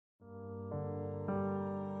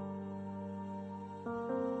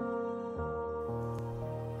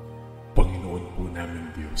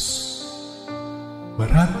Diyos.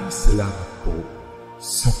 Maraming salamat po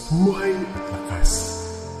sa buhay at lakas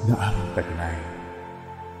na aming taglay,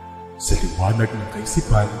 sa liwanag ng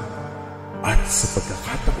kaisipan at sa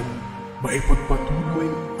pagkakataon maipagpatuloy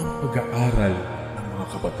ang pag-aaral ng mga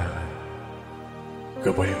kabataan.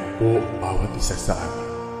 Gabayan mo po ang bawat isa sa amin.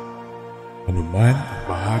 Anuman ang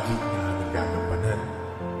bahagi na aming gagampanan,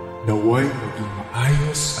 naway maging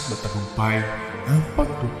maayos at matagumpay ang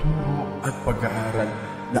pagtuturo at pag-aaral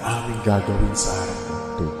na aming gagawin sa araw na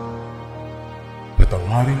ito.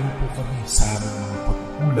 Patawarin mo po kami sa aming mga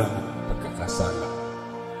pagkulang at pagkakasala,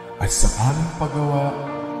 at sa aming paggawa,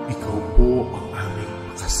 ikaw po ang aming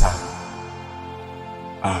makasama.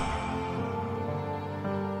 Amen.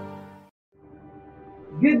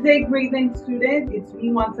 Good day, grade 9 student. It's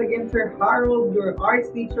me once again, Sir Harold, your arts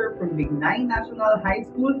teacher from BIGNAY National High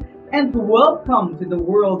School, and welcome to the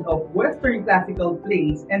world of Western classical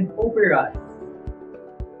plays and operas.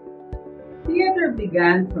 Theater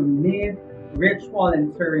began from myth, ritual,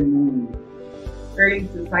 and ceremony. Early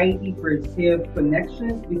society perceived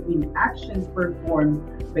connections between actions performed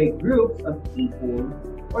by groups of people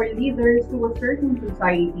or leaders to a certain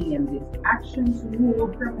society, and these actions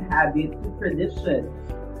moved from habit to tradition,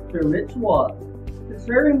 to ritual, to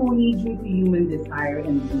ceremony due to human desire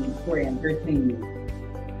and need for entertainment.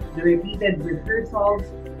 The repeated rehearsals,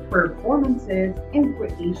 performances, and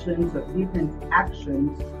creations of different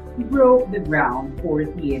actions broke the ground for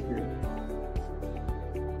theater.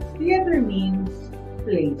 Theater means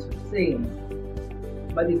place to sing,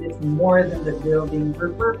 but it is more than the building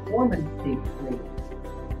where performance takes place.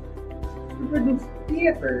 To produce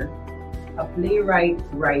theater, a playwright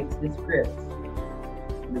writes the scripts.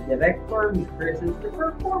 The director rehearses the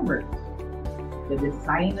performers. The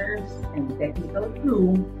designers and technical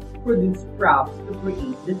crew produce props to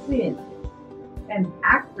create the scene. And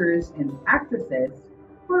actors and actresses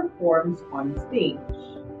performs on stage.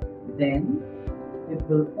 Then, it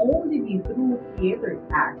will only be through theater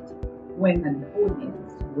act when an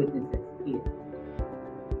audience witnesses it.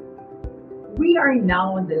 We are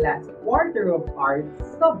now in the last quarter of our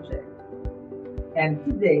subject, and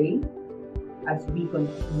today, as we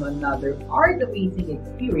continue, another art-amazing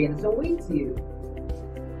experience awaits you.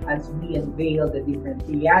 As we unveil the different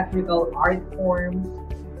theatrical art forms,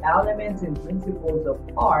 elements and principles of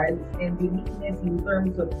arts, and uniqueness in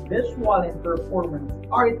terms of visual and performance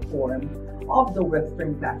art form of the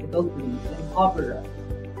Western classical plays and opera.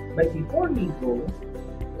 But before we go,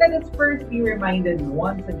 let us first be reminded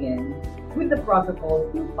once again with the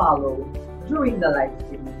protocols to follow during the live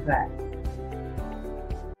streaming class.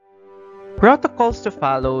 Protocols to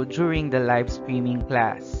follow during the live streaming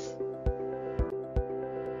class.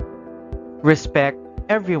 Respect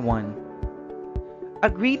everyone.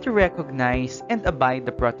 Agree to recognize and abide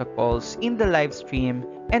the protocols in the live stream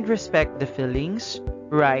and respect the feelings,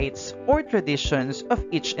 rights, or traditions of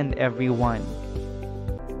each and every one.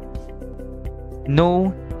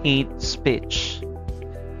 No hate speech.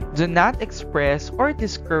 Do not express or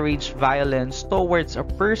discourage violence towards a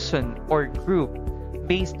person or group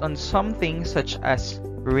based on something such as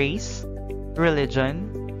race, religion,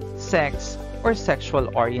 sex, or sexual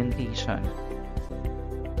orientation.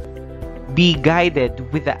 Be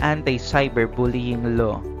guided with the anti-cyberbullying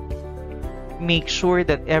law. Make sure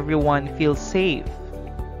that everyone feels safe.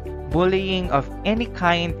 Bullying of any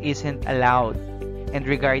kind isn't allowed, and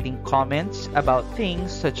regarding comments about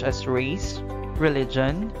things such as race,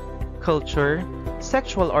 religion, culture,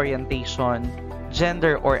 sexual orientation,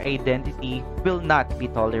 gender, or identity will not be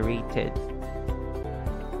tolerated.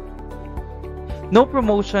 No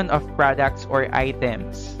promotion of products or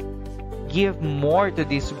items. Give more to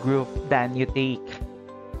this group than you take.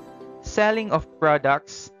 Selling of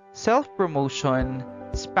products, self-promotion,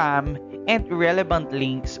 spam, and irrelevant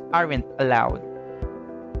links aren't allowed.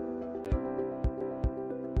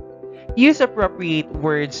 Use appropriate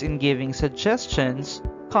words in giving suggestions,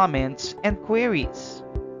 comments, and queries.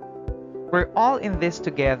 We're all in this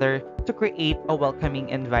together to create a welcoming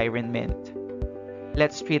environment.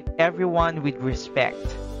 Let's treat everyone with respect.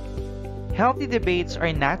 Healthy debates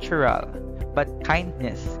are natural, but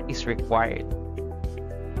kindness is required.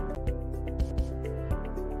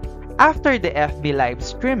 After the FB live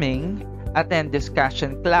streaming, attend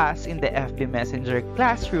discussion class in the FB Messenger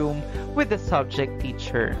classroom with the subject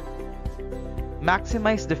teacher.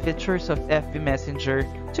 Maximize the features of FB Messenger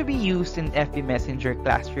to be used in FB Messenger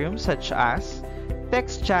classrooms such as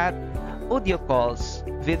text chat, audio calls,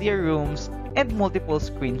 video rooms, and multiple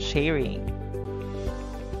screen sharing.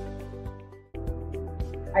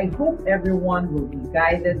 I hope everyone will be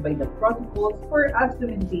guided by the protocols for us to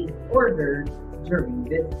maintain order during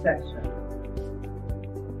this session.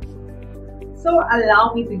 So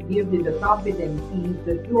allow me to give you the competencies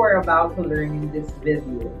that you are about to learn in this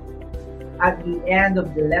video. At the end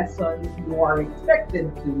of the lesson, you are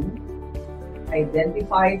expected to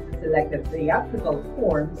identify the selected theatrical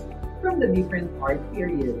forms from the different art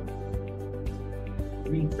periods,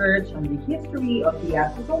 research on the history of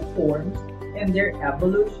theatrical forms and their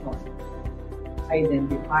evolution,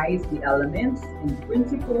 identifies the elements and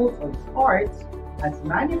principles of arts as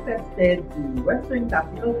manifested in Western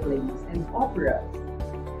classical plays and operas,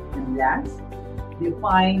 and last,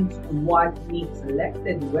 defines what makes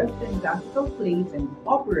selected Western classical plays and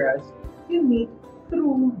operas unique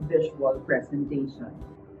through visual presentation.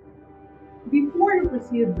 Before we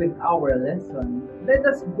proceed with our lesson, let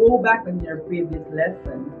us go back on your previous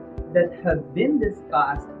lesson that have been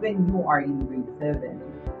discussed when you are in grade 7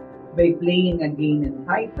 by playing a game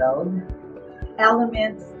entitled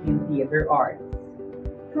Elements in Theater Arts.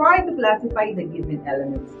 Try to classify the given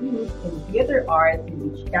elements used in theater arts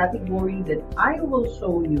in each category that I will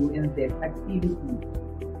show you in this activity.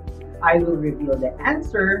 I will reveal the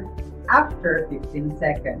answer after 15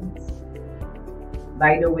 seconds.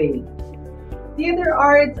 By the way, theater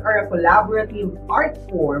arts are a collaborative art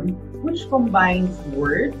form which combines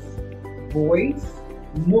words, voice,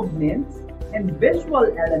 movements, and visual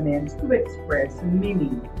elements to express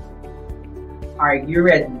meaning. Are you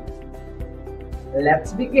ready?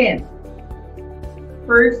 Let's begin.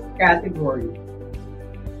 First category: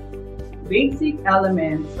 basic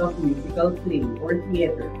elements of musical play or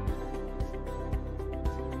theater.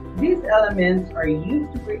 These elements are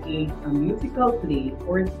used to create a musical play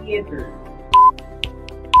or theater.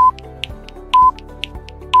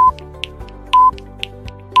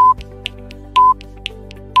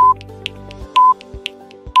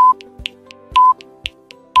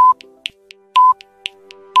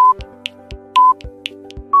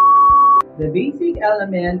 The basic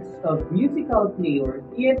elements of musical play or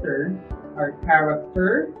theater are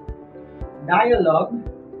character, dialogue,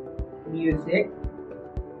 music,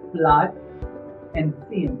 plot, and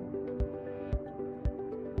theme.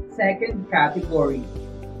 Second category: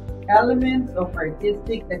 elements of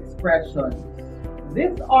artistic expression.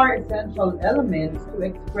 These are essential elements to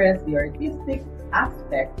express the artistic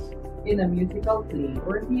aspects in a musical play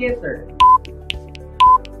or theater.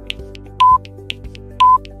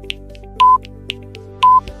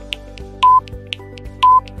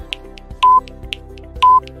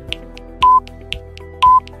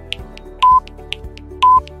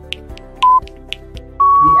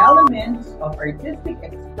 Elements of artistic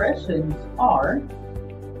expressions are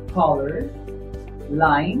color,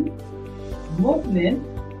 line, movement,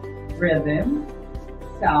 rhythm,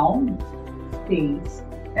 sound, space,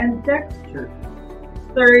 and texture.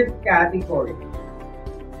 Third category: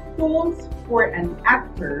 tools for an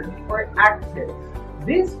actor or actress.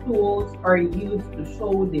 These tools are used to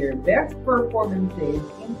show their best performances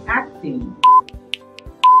in acting.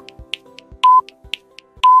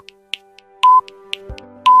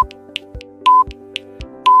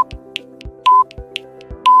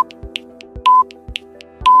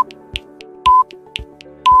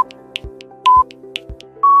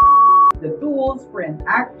 The tools for an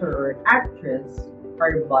actor or actress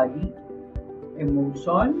are body,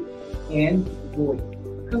 emotion, and voice.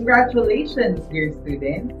 Congratulations, dear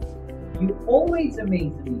students! You always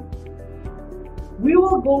amaze me. We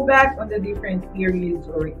will go back on the different periods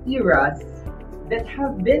or eras that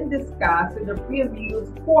have been discussed in the previous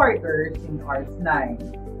quarters in Arts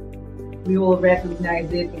 9. We will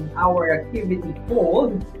recognize it in our activity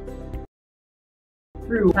called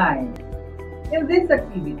Through Time. In this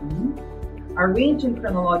activity, arrange in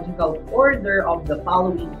chronological order of the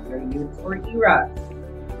following periods or eras.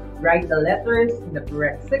 Write the letters in the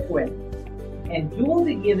correct sequence, and you will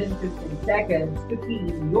be given 15 seconds to key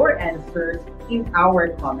in your answer in our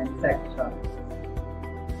comment section.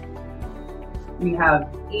 We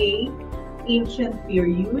have A. Ancient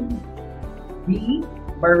period, B.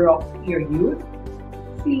 Baroque period,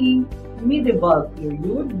 C. Medieval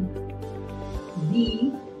period,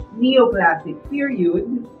 D. Neoclassic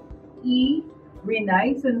period, E.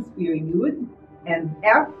 Renaissance period, and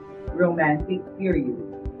F. Romantic period.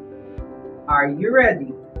 Are you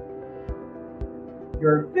ready?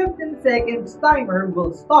 Your 15 seconds timer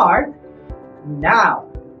will start now.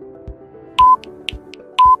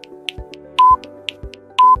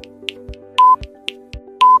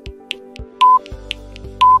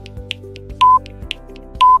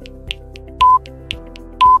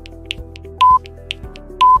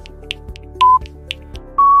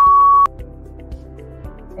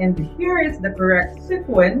 And here is the correct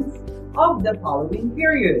sequence of the following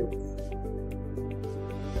periods.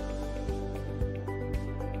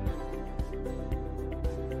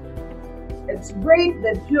 It's great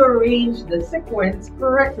that you arranged the sequence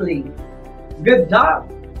correctly. Good job!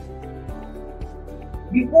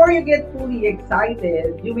 Before you get fully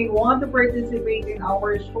excited, you may want to participate in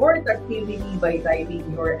our short activity by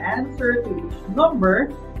typing your answer to each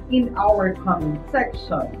number in our comment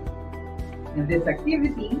section. In this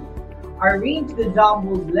activity, arrange the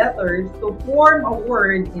jumbled letters to form a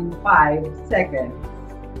word in 5 seconds.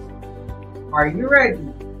 Are you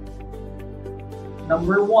ready?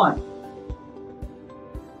 Number 1.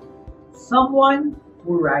 Someone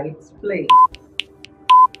who writes plays.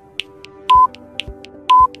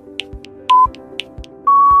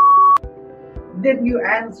 Did you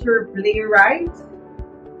answer playwright?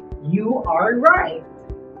 You are right.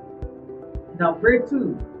 Number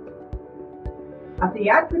 2. A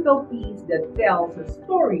theatrical piece that tells a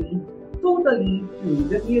story totally through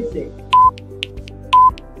the music.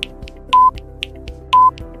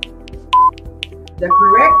 The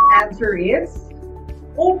correct answer is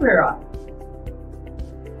opera.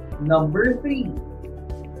 Number 3.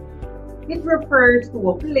 It refers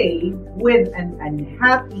to a play with an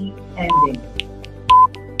unhappy ending.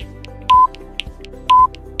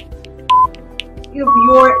 If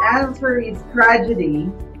your answer is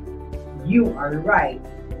tragedy, you are right.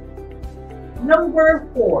 Number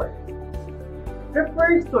 4.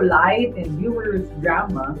 Refers to light and humorous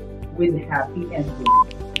drama with happy ending.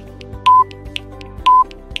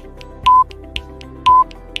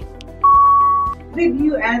 Did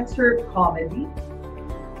you answer comedy?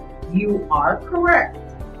 You are correct.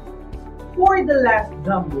 For the last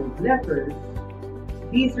jumbled letters,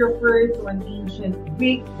 this refers to an ancient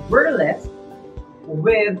Greek burlesque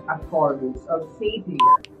with a chorus of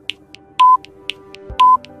satire.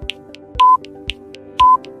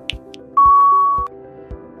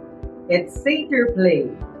 It's satyr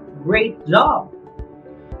play. Great job!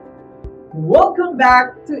 Welcome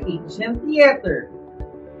back to Ancient Theater.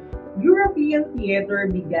 European theater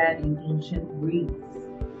began in ancient Greece.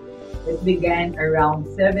 It began around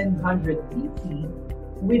 700 BC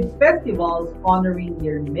with festivals honoring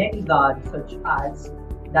their many gods such as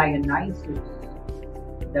Dionysus,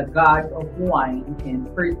 the god of wine and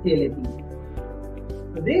fertility.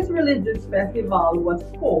 This religious festival was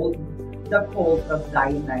called the Cult of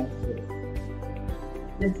Dionysus.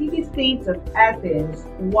 The city-state of Athens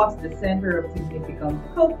was the center of significant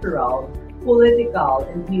cultural, political,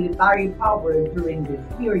 and military power during this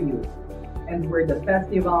period, and where the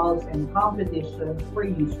festivals and competitions were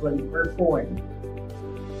usually performed.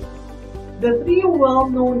 The 3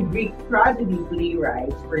 well-known Greek tragedy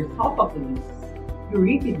playwrights were Sophocles,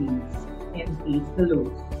 Euripides, and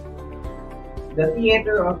Aeschylus. The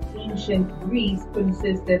theater of ancient Greece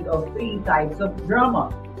consisted of 3 types of drama: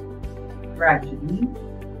 tragedy,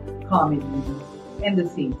 comedy, and the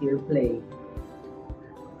satyr play.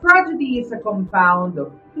 Tragedy is a compound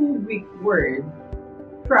of 2 Greek words,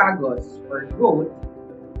 tragos or goat,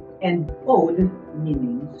 and ode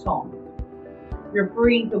meaning song,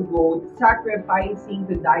 referring to goats sacrificing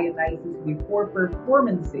to Dionysus before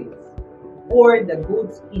performances, or the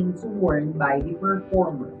goat skins worn by the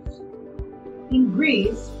performers. In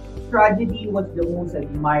Greece, tragedy was the most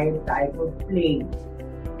admired type of play.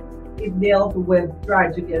 It dealt with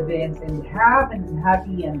tragic events and have an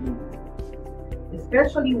unhappy ending,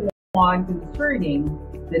 especially one concerning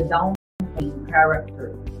the downplaying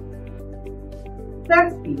character.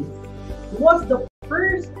 Shakespeare was the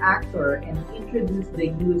first actor and introduced the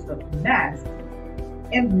use of masks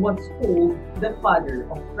and was called the father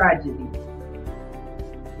of tragedy.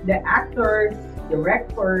 The actors,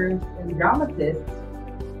 directors, and dramatists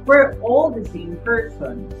were all the same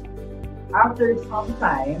person. After some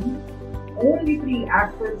time, only 3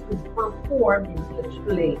 actors could perform in each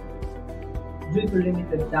play. Due to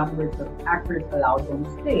limited numbers of actors allowed on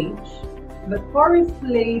stage, the chorus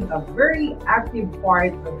played a very active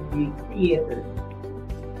part of Greek theater.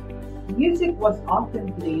 Music was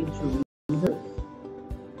often played during rehearsals.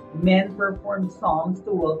 Men performed songs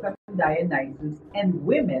to welcome Dionysus, and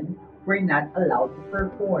women were not allowed to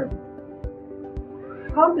perform.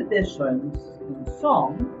 Competitions in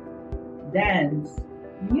song, dance,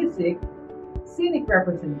 music, scenic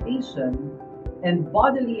representation, and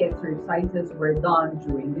bodily exercises were done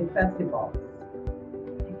during the festivals.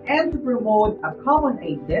 And to promote a common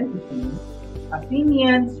identity,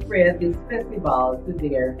 Athenians spread this festival to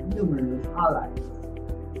their numerous allies.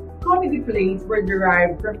 Comedy plays were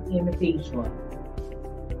derived from imitation.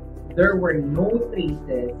 There were no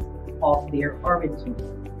traces of their origin.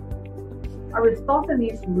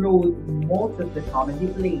 Aristophanes wrote most of the comedy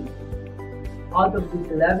plays. Out of these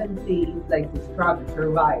 11 plays, like the struggle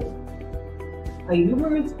survived. A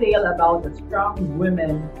humorous tale about a strong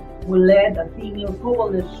woman who led a female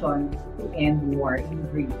coalition to end war in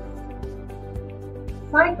Greece.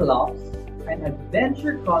 Cyclops, an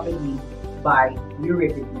adventure comedy by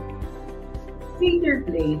Euripides. Satyr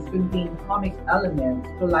plays contain comic elements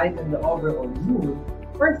to lighten the overall mood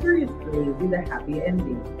or serious play with a happy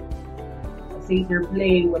ending. A satyr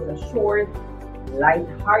play was a short,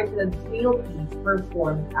 light-hearted tale piece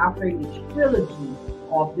performed after each trilogy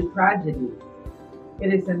of the tragedies.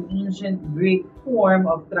 It is an ancient Greek form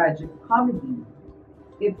of tragic comedy.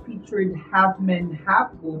 It featured half-men,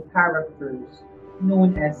 half-goat characters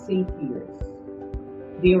known as satyrs.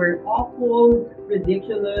 They were awful,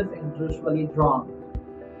 ridiculous, and usually drunk.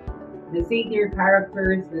 The satyr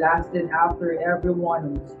characters lasted after everyone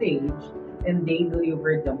on stage, and they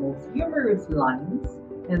delivered the most humorous lines,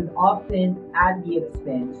 and often at the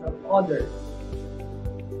expense of others.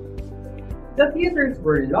 The theaters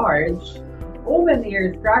were large,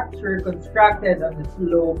 open-air structure constructed on the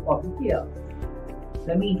slope of hills.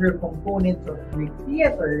 The major components of Greek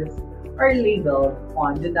theaters are labeled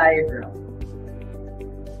on the diagram.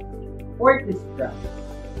 Orchestra.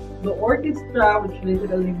 The orchestra, which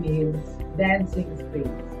literally means dancing space,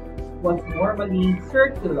 was normally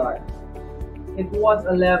circular. It was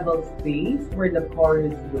a level space where the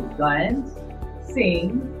chorus would dance,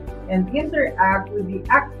 sing, and interact with the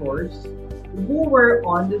actors who were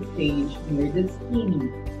on the stage near the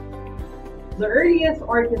skinny. The earliest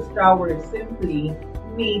orchestra were simply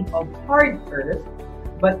made of hard earth,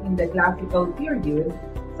 but in the classical period,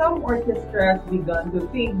 some orchestras began to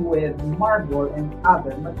fig with marble and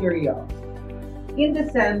other materials. In the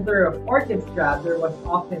center of orchestra, there was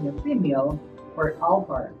often a female or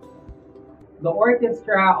altar. The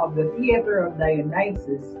orchestra of the Theater of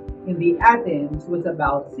Dionysus in the Athens was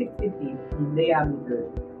about 60 feet in diameter.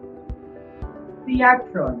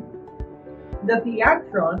 Theatron. The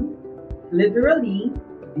theatron, literally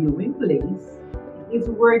viewing place, is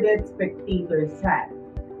where the spectators sat.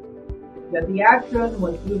 The theatron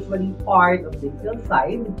was usually part of the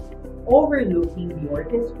hillside, overlooking the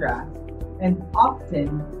orchestra, and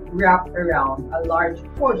often wrapped around a large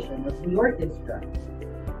portion of the orchestra.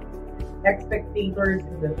 Spectators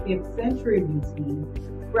in the 5th century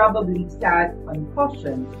BC probably sat on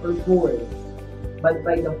cushions or boards, but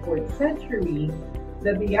by the 4th century,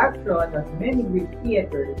 the theatron of many Greek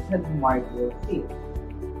theaters had marble seats.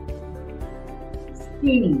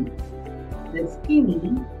 Skinny. The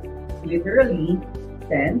skinny, literally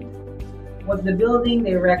tent, was the building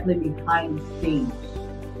directly behind the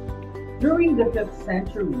stage. During the 5th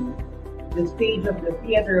century, the stage of the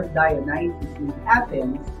Theater of Dionysus in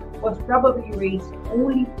Athens was probably raised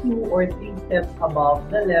only 2 or 3 steps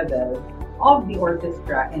above the level of the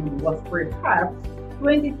orchestra and was perhaps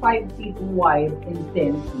 25 feet wide and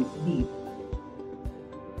 10 feet deep.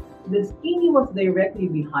 The skinny was directly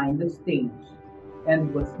behind the stage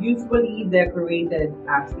and was usually decorated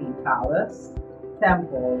as a palace,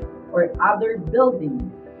 temple, or other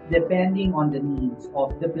building depending on the needs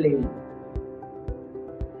of the play.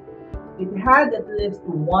 It had at least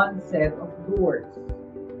one set of doors,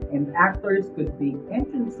 and actors could take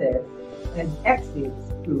entrances and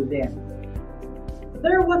exits through them.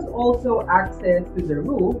 There was also access to the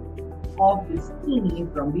roof of the skinny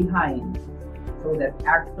from behind, so that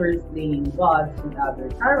actors playing gods and other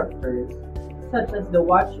characters, such as the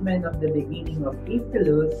watchman of the beginning of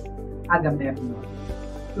Aeschylus, Agamemnon,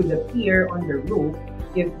 could appear on the roof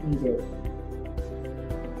if needed.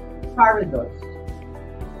 Parados.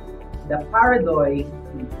 The paradoi,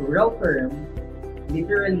 in plural term,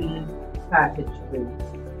 literally passageways,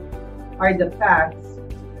 are the paths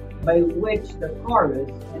by which the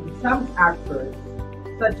chorus and some actors,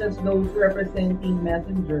 such as those representing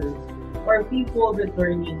messengers or people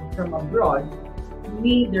returning from abroad,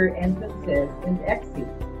 made their entrances and exits.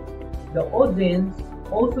 The audience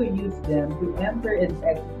also used them to enter and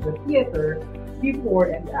exit the theater before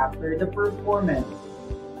and after the performance.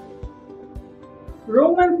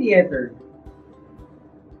 Roman theater.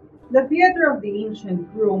 The theater of the ancient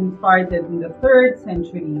Rome started in the 3rd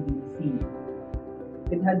century BC.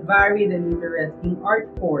 It had varied and interesting art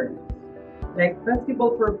forms, like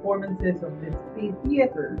festival performances of the state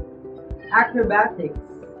theater, acrobatics,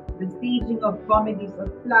 the staging of comedies of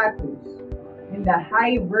Plautus, and the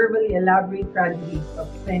high verbally elaborate tragedies of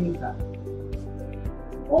Seneca.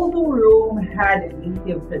 Although Rome had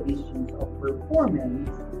native traditions of performance,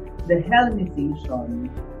 the Hellenization,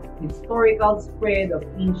 historical spread of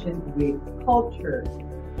ancient Greek culture,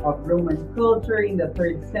 of Roman culture in the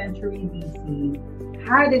 3rd century BC,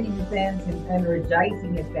 had an intense and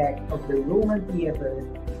energizing effect of the Roman theater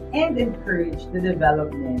and encouraged the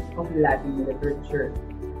development of Latin literature.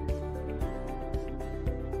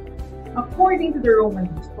 According to the Roman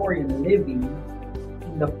historian Livy,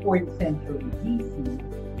 in the 4th century BC,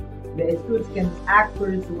 the Etruscan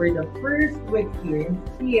actors were the first to experience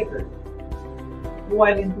theater,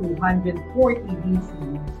 while in 240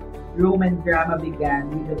 BC, Roman drama began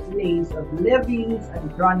with the plays of Livius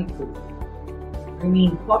Andronicus,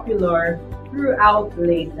 remained popular throughout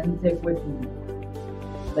late antiquity.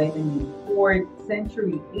 By the mid-4th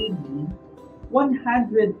century AD,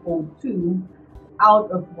 102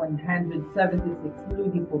 out of 176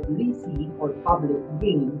 ludi publici, or public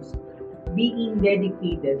games, being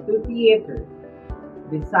dedicated to theater,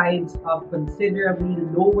 besides a considerably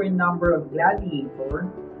lower number of gladiator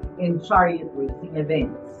and chariot racing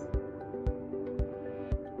events.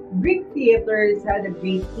 Greek theaters had a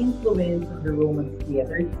great influence on the Roman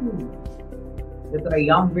theater too. The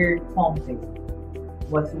triumvirate Mapeh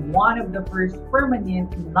was one of the first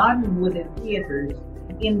permanent non-wooden theaters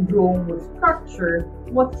in Rome whose structure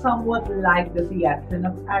was somewhat like the Theatron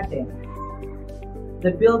of Athens.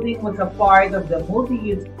 The building was a part of the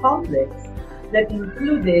multi-use complex that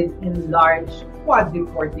included enlarged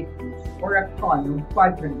quadriporticus, or a column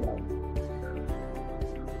quadrangle.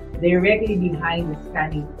 Directly behind the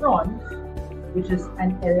scanny front, which is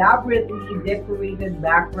an elaborately decorated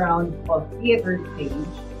background of theater stage,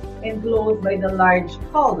 enclosed by the large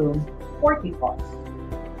column porticos,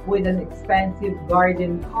 with an expansive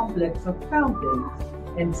garden complex of fountains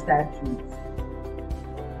and statues.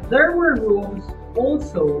 There were rooms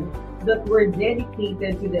also that were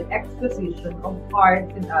dedicated to the exposition of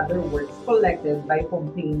art and other works collected by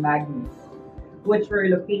Pompey Magnus, which were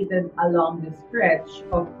located along the stretch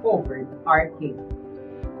of covered arcade.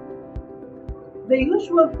 The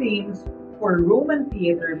usual themes for Roman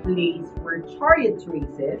theater plays were chariot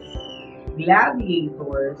races,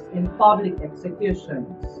 gladiators, and public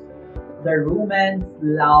executions. The Romans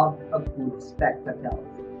loved a good spectacle.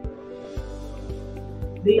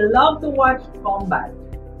 They loved to watch combat,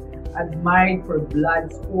 admired for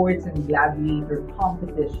blood sports and gladiator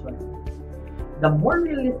competition. The more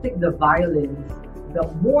realistic the violence, the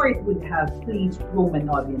more it would have pleased Roman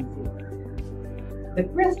audiences. The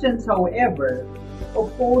Christians, however,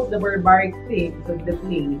 opposed the barbaric themes of the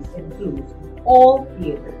plays and closed all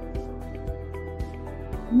theater.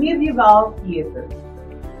 Medieval theater.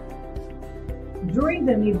 During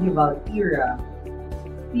the medieval era,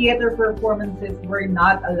 theater performances were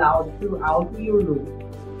not allowed throughout Europe.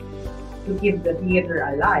 To keep the theater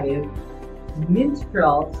alive,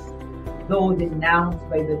 minstrels, though denounced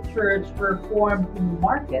by the church, performed in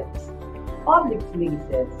markets, public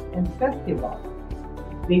places, and festivals.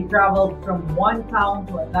 They traveled from one town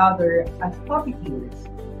to another as puppeteers,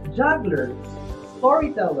 jugglers,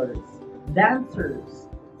 storytellers, dancers,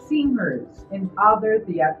 singers, and other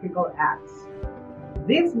theatrical acts.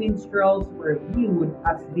 These minstrels were viewed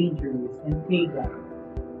as dangerous and pagan.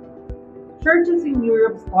 Churches in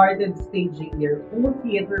Europe started staging their own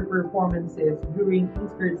theater performances during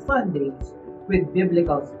Easter Sundays with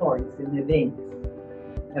biblical stories and events.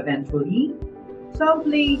 Eventually, some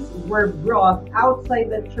plays were brought outside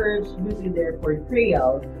the church due to their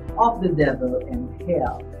portrayal of the devil and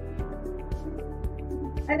hell.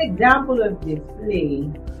 An example of this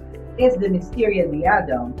play is the Mysteria di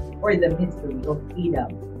Adam, or the Mystery of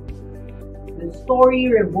Adam. The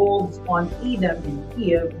story revolves on Adam and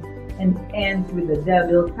Eve and ends with the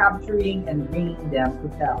devil capturing and bringing them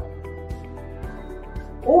to hell.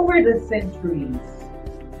 Over the centuries,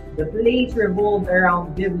 the plays revolved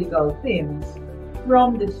around biblical themes,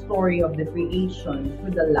 from the story of the creation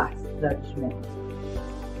to the Last Judgment.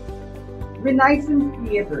 Renaissance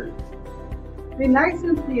theater.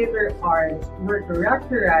 Renaissance theater arts were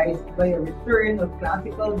characterized by a return of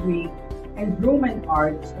classical Greek and Roman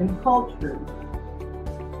arts and culture.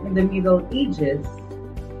 In the Middle Ages,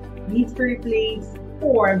 mystery plays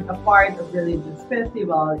formed a part of religious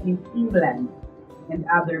festivals in England and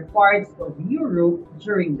other parts of Europe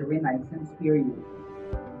during the Renaissance period.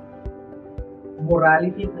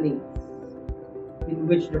 Morality plays, in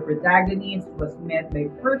which the protagonist was met by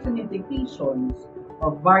personifications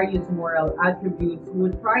of various moral attributes who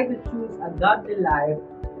would try to choose a godly life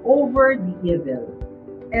over the evil,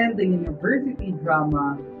 and the university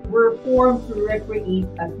drama were formed to recreate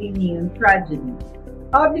Athenian tragedy.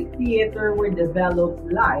 Public theater were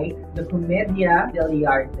developed like the Commedia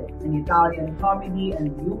dell'arte, an Italian comedy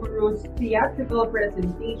and humorous theatrical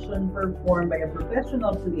presentation performed by a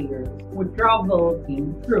professional player who traveled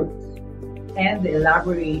in troops, and the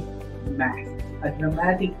elaborate Mask, a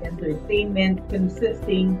dramatic entertainment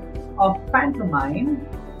consisting of pantomime,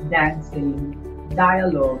 dancing,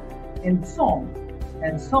 dialogue, and song,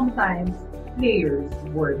 and sometimes players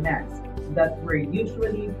wore masks. that were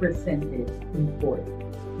usually presented in court.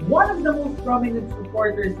 One of the most prominent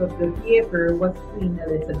supporters of the theater was Queen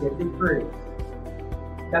Elizabeth I.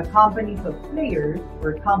 The companies of players,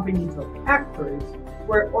 or companies of actors,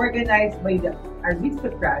 were organized by the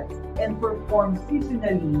aristocrats and performed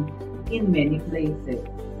seasonally in many places.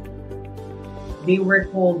 They were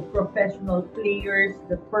called professional players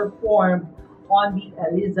that performed on the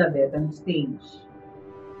Elizabethan stage.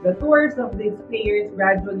 The tours of these players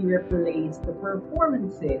gradually replaced the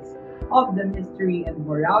performances of the mystery and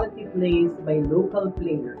morality plays by local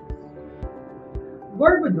players.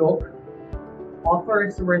 Gorboduc,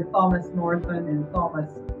 authors were Thomas Norton and Thomas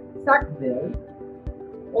Sackville,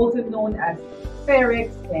 also known as Ferrex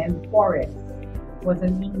and Porrex, was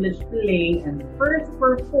an English play and first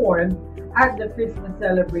performed at the Christmas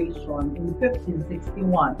celebration in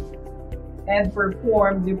 1561 and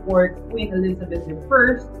performed before Queen Elizabeth I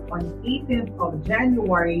on 18th of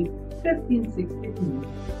January 1562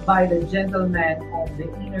 by the Gentlemen of the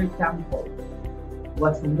Inner Temple.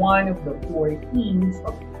 Was one of the 4 Kings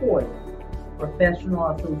of Court, professional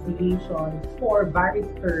associations for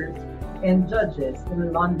barristers and judges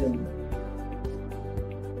in London.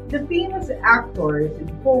 The famous actors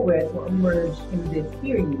and poet who emerged in this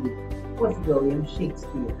period was William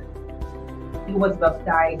Shakespeare. He was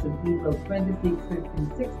baptized on April 26,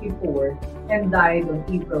 1564 and died on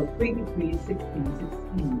April 23,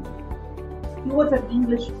 1616. He was an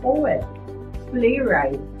English poet,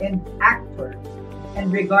 playwright, and actor,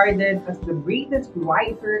 and regarded as the greatest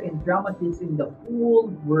writer and dramatist in the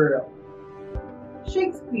whole world.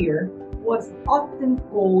 Shakespeare was often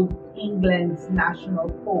called England's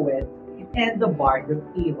national poet and the Bard of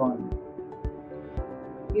Avon.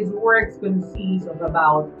 His works consist of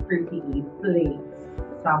about 38 plays.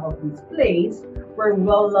 Some of these plays were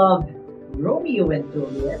well-loved Romeo and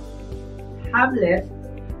Juliet, Hamlet,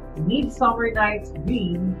 Midsummer Night's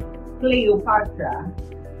Dream, Cleopatra,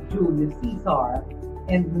 Julius Caesar,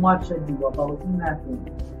 and Much Ado About Nothing.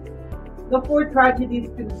 The 4 tragedies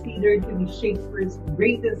considered to be Shakespeare's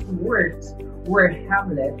greatest works were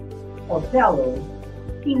Hamlet, Othello,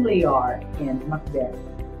 King Lear, and Macbeth.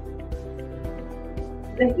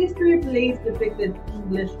 The history plays depicted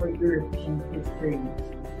English or European history.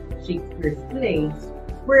 Shakespeare's plays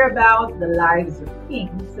were about the lives of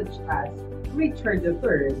kings such as Richard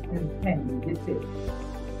III and Henry V.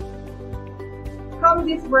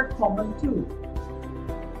 Comedies were common too,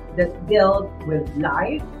 that dealt with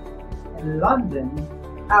life in London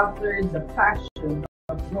after the fashion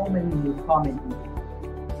of Roman New Comedy.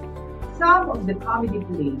 Some of the comedy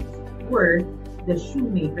plays were The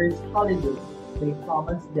Shoemaker's Holiday by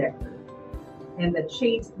Thomas Dekker and The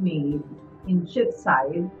Chaste Maid in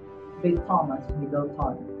Cheapside by Thomas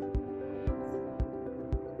Middleton.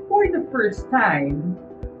 For the first time,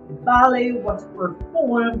 ballet was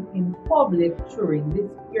performed in public during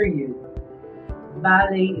this period.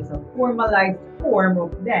 Ballet is a formalized form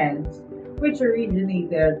of dance which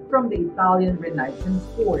originated from the Italian Renaissance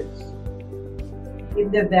courts.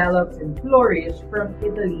 It develops and flourished from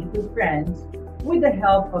Italy to France with the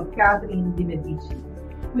help of Catherine de' Medici,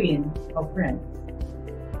 Queen of France.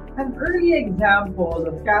 An early example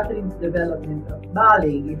of Catherine's development of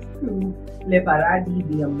ballet is through Le Paradis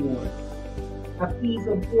d'Amour, a piece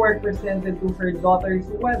of work presented to her daughter's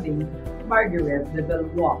wedding, Marguerite de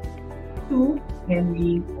Valois, to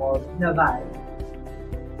Henry of Navarre.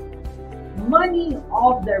 Money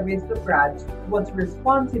of the aristocrats was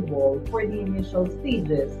responsible for the initial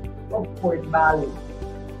stages of court ballet,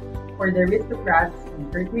 for the aristocrats'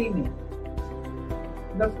 entertainment.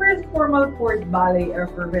 The first formal court ballet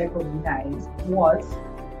ever recognized was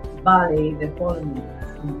Ballet des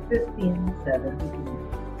Polonaises in 1572.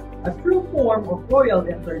 A true form of royal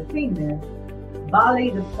entertainment,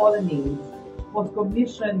 Ballet des Polonaises was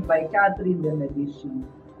commissioned by Catherine de' Medici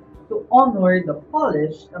to honor the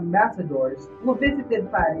Polish ambassadors who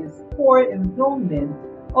visited Paris for enthronement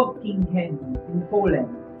of King Henry in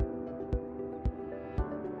Poland.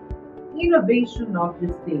 Innovation of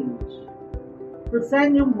the stage.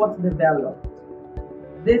 Proscenium was developed.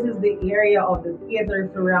 This is the area of the theater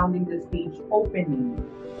surrounding the stage opening.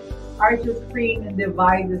 Arches frame and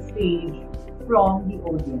divide the stage from the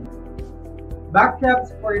audience.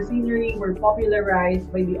 Backdrops for scenery were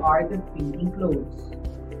popularized by the art of painting clothes.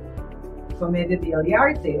 Commedia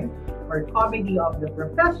dell'arte, or comedy of the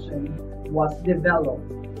profession, was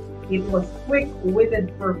developed. It was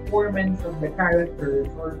quick-witted performance of the characters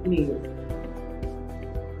or players.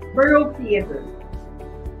 Baroque theater.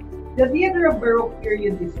 The theater of Baroque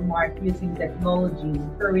period is marked using technology in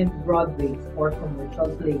current Broadways or commercial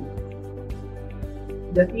plays.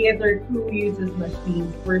 The theater crew uses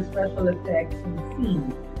machines for special effects and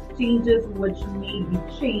scene changes which may be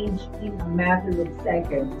changed in a matter of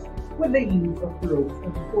seconds with the use of ropes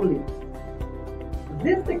and pulleys.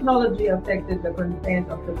 This technology affected the content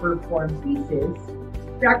of the performed pieces,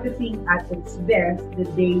 practicing at its best the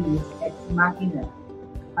deus ex machina,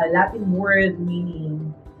 a Latin word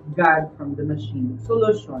meaning God from the machine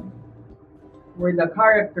solution, where the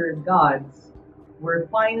character gods were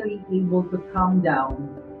finally able to come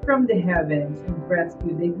down from the heavens and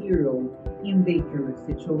rescue the hero in dangerous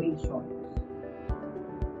situations.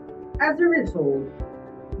 As a result,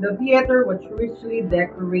 the theater was richly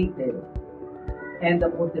decorated, and the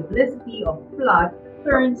multiplicity of plot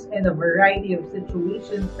turns and a variety of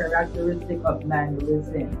situations characteristic of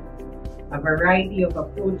mannerism, a variety of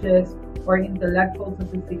approaches or intellectual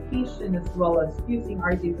sophistication as well as using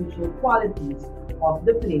artificial qualities of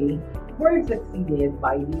the play were succeeded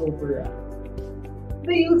by the opera.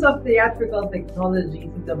 The use of theatrical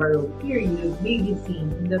technologies in the Baroque period may be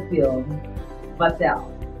seen in the film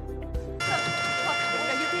Vatel.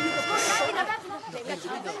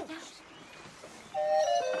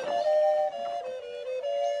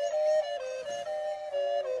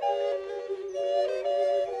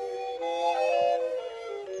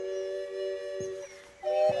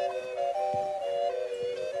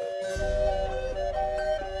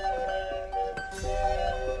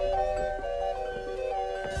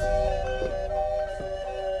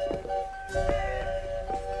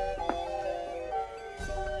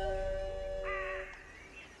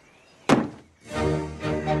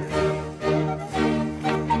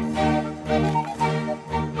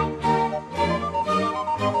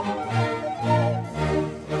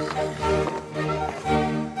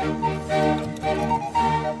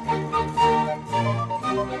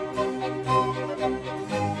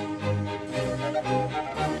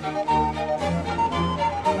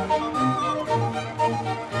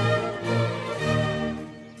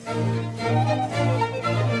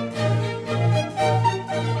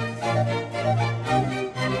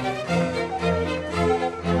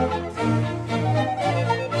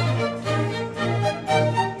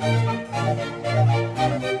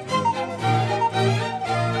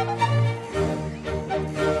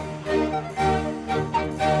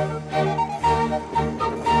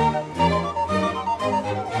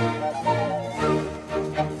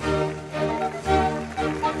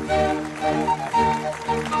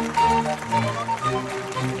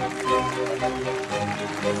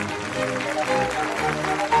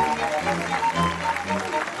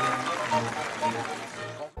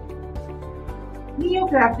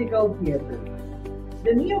 Neoclassical theater.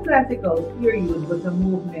 The neoclassical period was a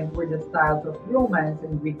movement where the styles of Romance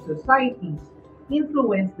and Greek societies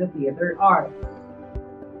influenced the theater arts.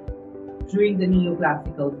 During the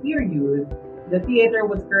neoclassical period, the theater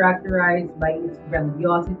was characterized by its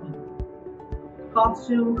grandiosity.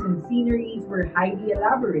 Costumes and sceneries were highly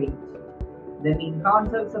elaborate. The main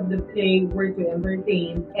concepts of the play were to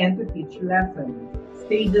entertain and to teach lessons.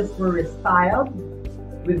 Stages were restyled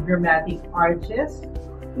with dramatic arches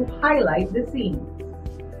to highlight the scenes.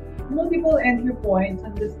 Multiple entry points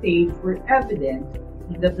on the stage were evident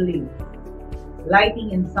in the play.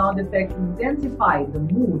 Lighting and sound effects intensified the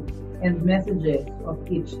mood and messages of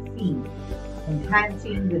each scene,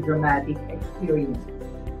 enhancing the dramatic experience.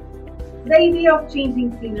 The idea of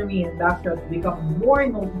changing scenery and backdrops became more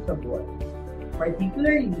noticeable,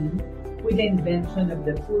 particularly with the invention of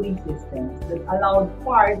the pulley systems that allowed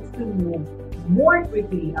parts to move more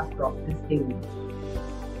quickly across the stage.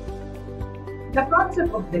 The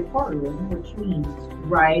concept of decorum, which means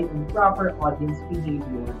right and proper audience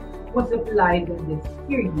behavior, was applied in this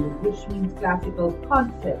period, which means classical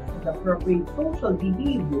concepts of appropriate social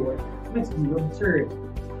behavior must be observed.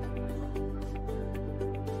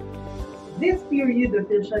 This period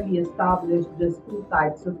officially established just two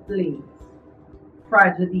types of plays,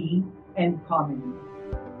 tragedy and comedy.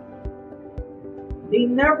 They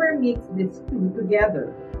never mixed these two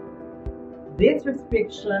together. This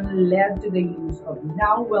restriction led to the use of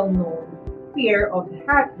now well-known pair of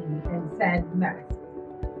happy and sad masks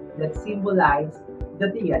that symbolize the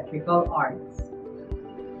theatrical arts.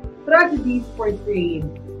 Tragedies portrayed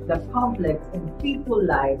the complex and faithful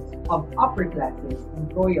lives of upper classes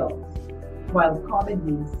and royals, while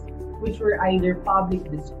comedies, which were either public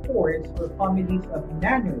discourse or comedies of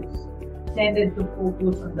manners, tended to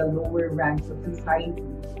focus on the lower ranks of society.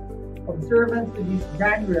 Observance to these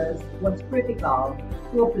genres was critical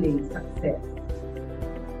to a play's success.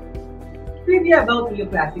 Trivia about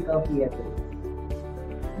neoclassical theater.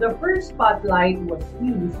 The first spotlight was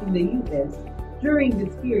used in the US during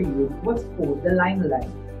this period was called the limelight.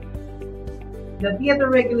 The Theatre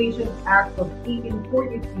Regulations Act of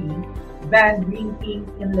 1843 banned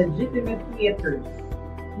drinking in legitimate theatres.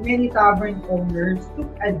 Many tavern owners took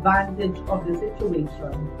advantage of the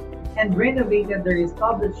situation and renovated their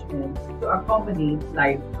establishments to accommodate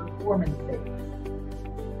live performances.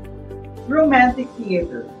 Romantic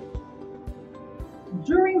theater.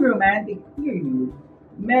 During Romantic period,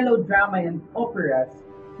 melodrama and operas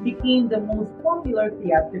became the most popular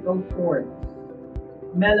theatrical forms.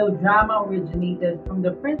 Melodrama originated from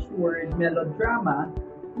the French word melodrama,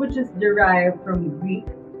 which is derived from Greek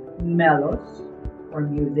melos, or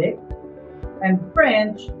music, and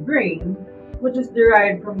French drain, which is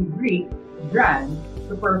derived from Greek dran,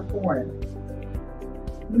 to perform.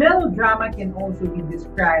 Melodrama can also be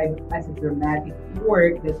described as a dramatic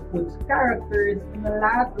work that puts characters in a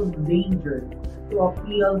lot of danger to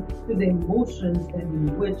appeal to the emotions and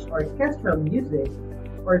in which orchestral music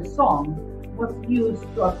or song was used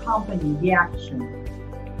to accompany the action.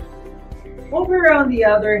 Opera, on the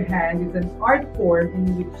other hand, is an art form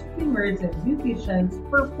in which singers and musicians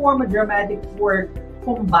perform a dramatic work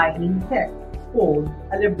combining text, called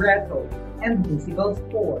a libretto, and musical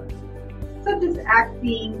score. Such as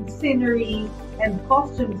acting, scenery, and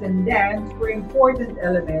costumes and dance were important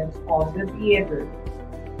elements of the theater.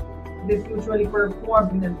 It is usually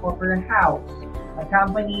performed in an opera house,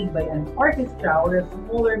 accompanied by an orchestra or a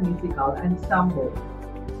smaller musical ensemble.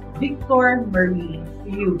 Victor Marie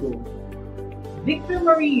Hugo. Victor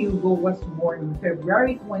Marie Hugo was born on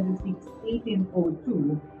February 26,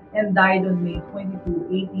 1802 and died on May 22,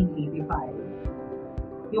 1885.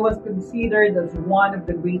 He was considered as one of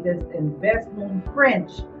the greatest and best-known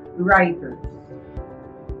French writers.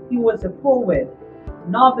 He was a poet,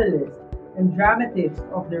 novelist, and dramatist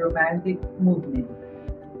of the Romantic movement.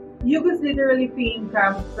 Hugo's literary fame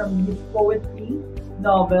comes from his poetry,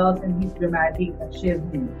 novels, and his dramatic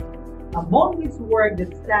achievements. Among his works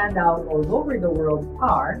that stand out all over the world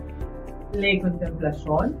are Les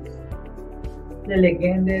Contemplations, Les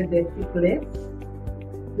Légendes de Cycles,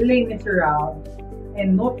 Les Miserables,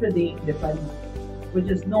 and Notre Dame de Paris, which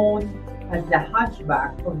is known as the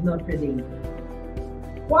Hunchback of Notre Dame.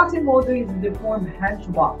 Quasimodo is the deformed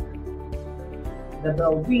hunchback, the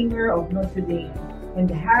bell ringer of Notre Dame, and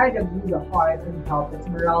had a good heart and helped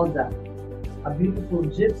Esmeralda, a beautiful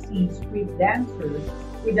gypsy street dancer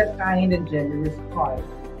with a kind and generous heart.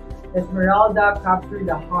 Esmeralda captured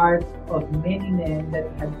the hearts of many men that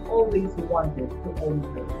had always wanted to own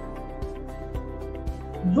her.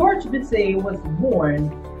 Georges Bizet was born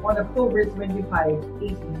on October 25,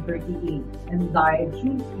 1838, and died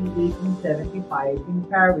June 3, 1875 in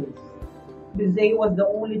Paris. Bizet was the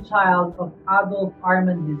only child of Adolphe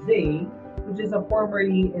Armand Bizet, which is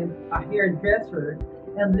formerly a hairdresser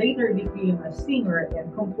and later became a singer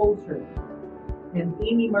and composer, and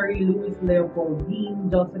Amy Marie Louise Leopoldine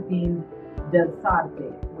Josephine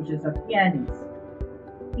Delsarte, which is a pianist.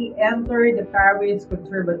 He entered the Paris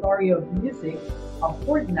Conservatory of Music a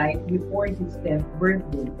fortnight before his 10th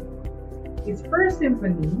birthday. His first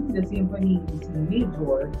symphony, the Symphony in C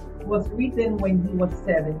major, was written when he was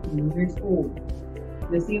 17 years old.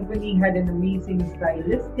 The symphony had an amazing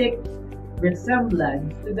stylistic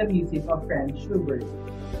resemblance to the music of Franz Schubert.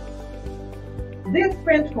 This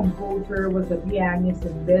French composer was a pianist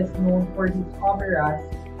and best known for his operas.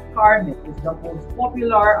 Carmen is the most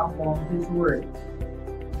popular among his works.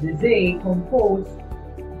 Bizet composed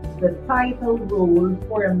the title role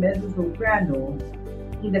for a mezzo-soprano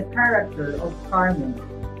in the character of Carmen.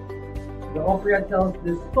 The opera tells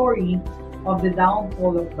the story of the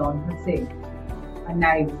downfall of Don Jose, a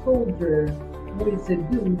naive soldier who is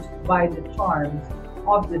seduced by the charms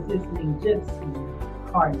of the sizzling gypsy,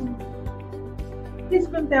 Carmen. His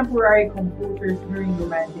contemporary composers during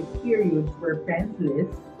Romantic periods were Franz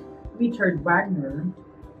Liszt, Richard Wagner,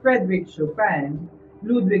 Frédéric Chopin,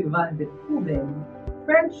 Ludwig van Beethoven,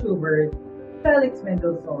 Franz Schubert, Felix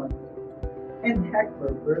Mendelssohn, and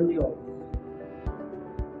Hector Berlioz.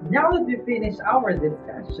 Now that we finish our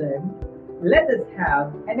discussion, let us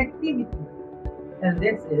have an activity, and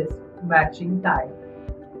this is matching time.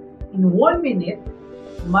 In 1 minute,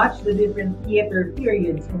 match the different theater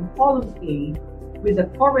periods in column A with the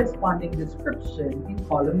corresponding description in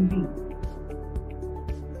column B.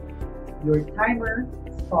 Your timer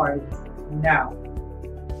starts now.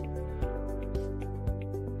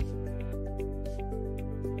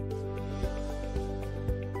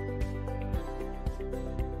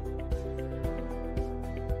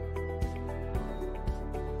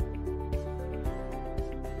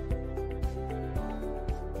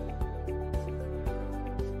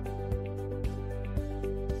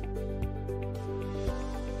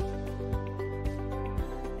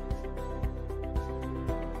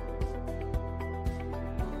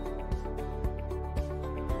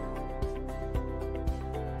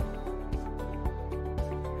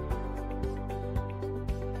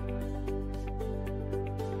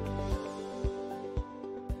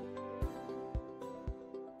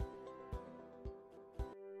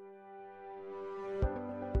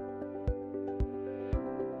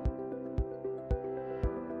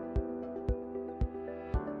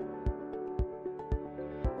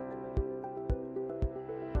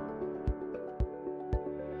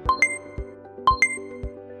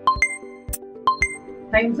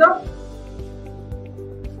 Time's up!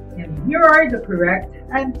 And here are the correct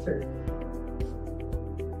answers.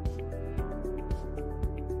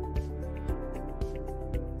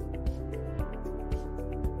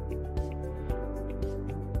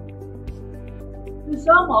 To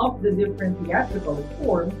sum up the different theatrical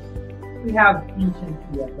forms, we have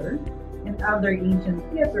ancient theater, and under ancient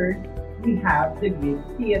theater, we have the Greek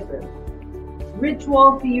theater.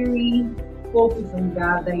 Ritual theory focused on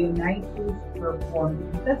god Dionysus performed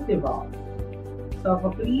in festivals.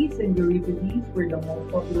 Sophocles and Euripides were the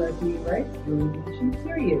most popular playwrights during the ancient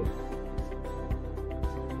period.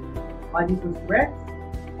 Oedipus Rex,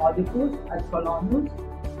 Oedipus at Colonus,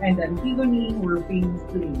 and Antigone were famous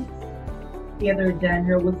plays. Theater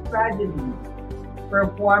genre was tragedy,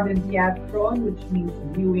 performed in theatron, which means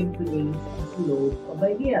viewing plays on slopes of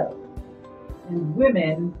a hill. And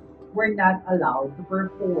women were not allowed to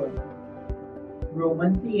perform.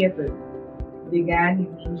 Roman theater began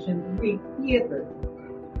in ancient Greek theater.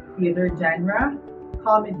 Theater genre,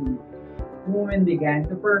 comedy. Women began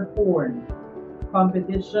to perform.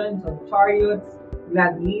 Competitions of chariots,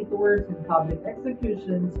 gladiators, and public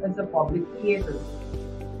executions as a public theater.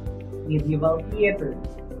 Medieval theater,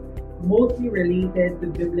 mostly related to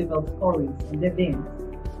biblical stories and events.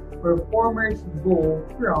 Performers go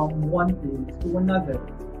from one place to another.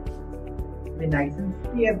 Renaissance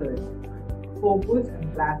theater, focused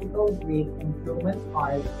on classical Greek and Roman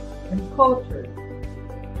art and culture.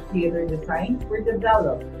 Theater designs were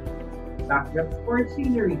developed. Backdrops for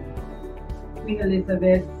scenery. Queen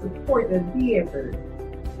Elizabeth supported theater.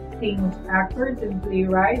 Famous actors and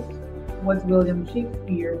playwrights was William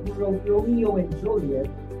Shakespeare, who wrote Romeo and Juliet,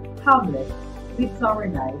 Hamlet, Midsummer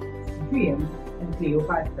Night's Dream, and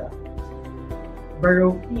Cleopatra.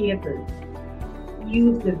 Baroque theater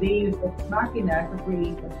used the Deus ex machina to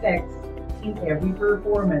create effects in every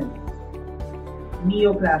performance.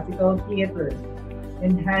 Neoclassical theater,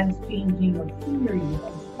 enhanced changing of scenery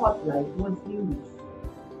and spotlight was used.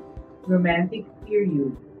 Romantic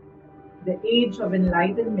period, the age of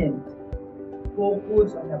enlightenment,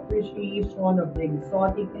 focus on appreciation of the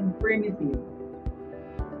exotic and primitive.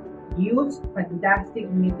 Used fantastic,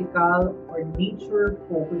 mythical, or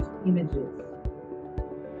nature-focused images.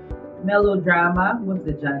 Melodrama was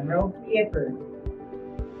the genre of theater.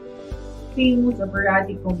 Famous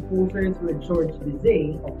operatic composers were George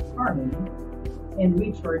Bizet of Carmen and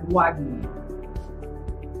Richard Wagner.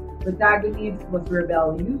 Protagonist was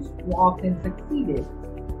rebellious, who often succeeded.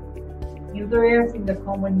 Interest in the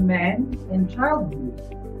common man and childhood,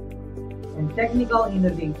 and technical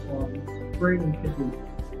innovations were introduced.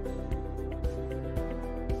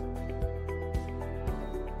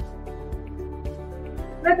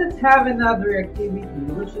 Let us have another activity,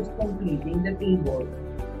 which is completing the table.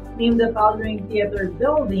 Name the following theater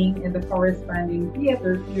building and the corresponding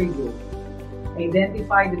theater period.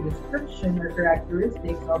 Identify the description or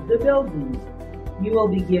characteristics of the building. You will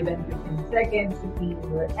be given 15 seconds to key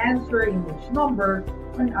in your answer in each number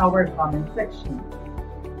on our comment section.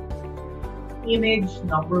 Image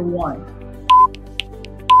number 1.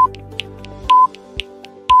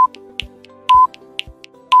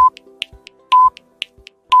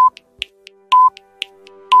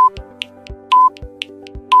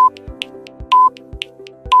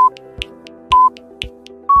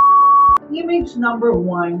 Image number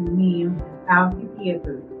 1 named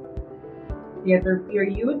Amphitheater. Theater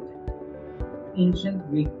period, ancient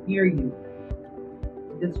Greek period.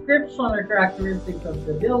 Description or characteristics of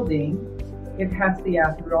the building: it has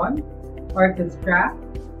theatron, orchestra,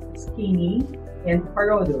 skene, and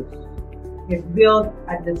parodos. It's built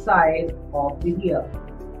at the side of the hill.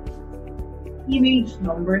 Image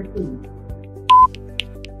number 2.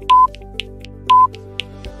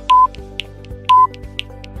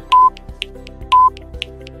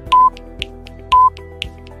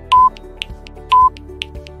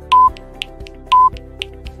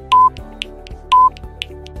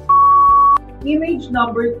 Image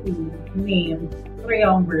number 2 named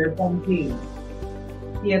Triumvir Pompeii.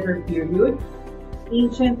 Theater period,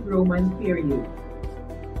 ancient Roman period.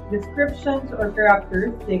 Descriptions or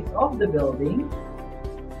characteristics of the building: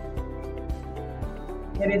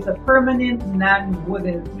 it is a permanent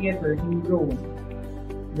non-wooden theater in Rome.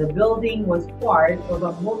 The building was part of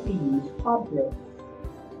a multi-use complex.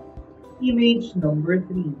 Image number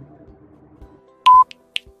 3.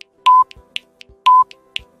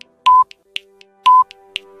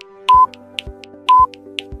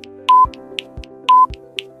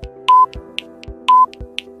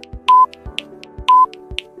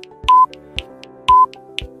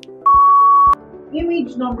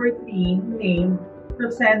 Image number 3 named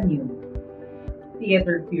Proscenium.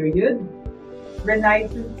 Theater period,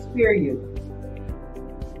 Renaissance period.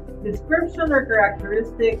 Description or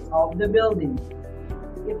characteristics of the building.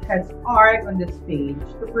 It has art on the stage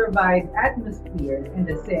to provide atmosphere and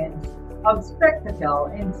a sense of spectacle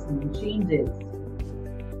and scene changes.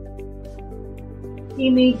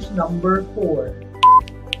 Image number 4.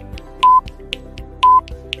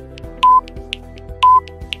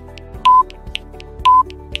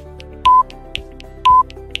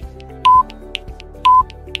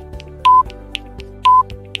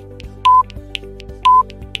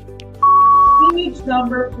 Image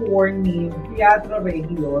number 4 named Teatro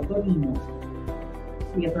Regio Torino.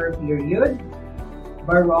 Theater period,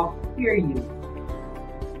 Baroque period.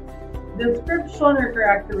 Description or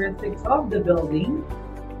characteristics of the building.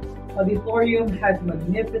 Auditorium has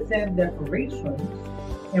magnificent decorations,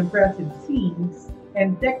 impressive scenes,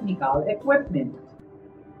 and technical equipment.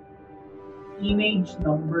 Image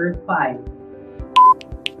number 5.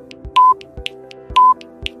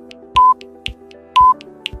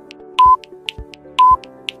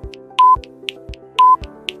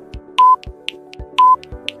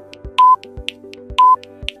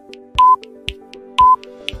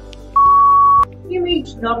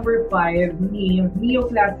 Image number 5 named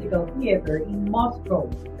Neoclassical Theater in Moscow.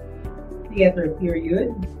 Theater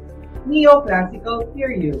period, Neoclassical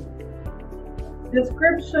period.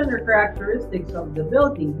 Description or characteristics of the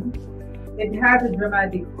building. It has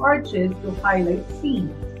dramatic arches to highlight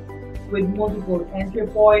scenes, with multiple entry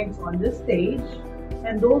points on the stage,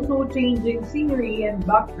 and also changing scenery and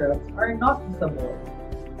backdrops are noticeable.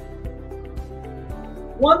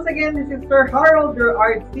 Once again, this is Sir Harold, your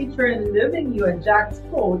arts teacher, and leaving you a Jack's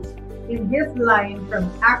quote in his line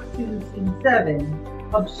from Act 2, Scene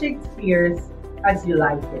 7 of Shakespeare's As You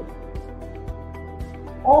Like It.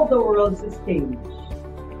 All the world's a stage,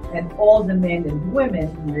 and all the men and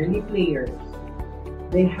women merely players.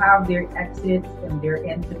 They have their exits and their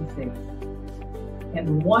entrances,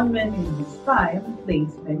 and one man in his time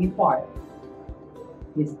plays many parts,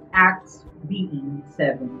 his acts being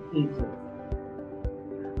 7 ages.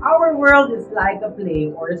 Our world is like a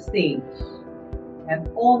play or a stage, and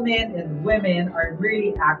all men and women are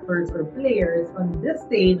really actors or players on this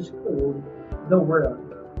stage called the world.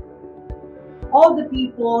 All the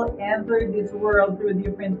people enter this world through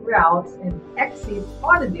different routes and exit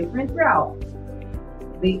on a different route.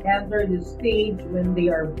 They enter the stage when they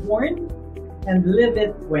are born and live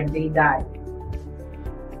it when they die.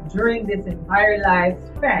 During this entire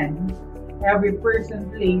lifespan, every person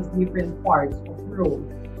plays different parts of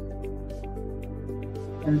roles.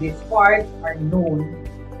 And these parts are known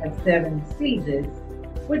as 7 stages,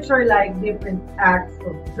 which are like different acts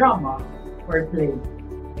of drama or play.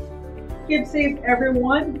 Keep safe,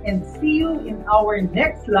 everyone, and see you in our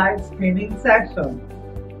next live streaming session.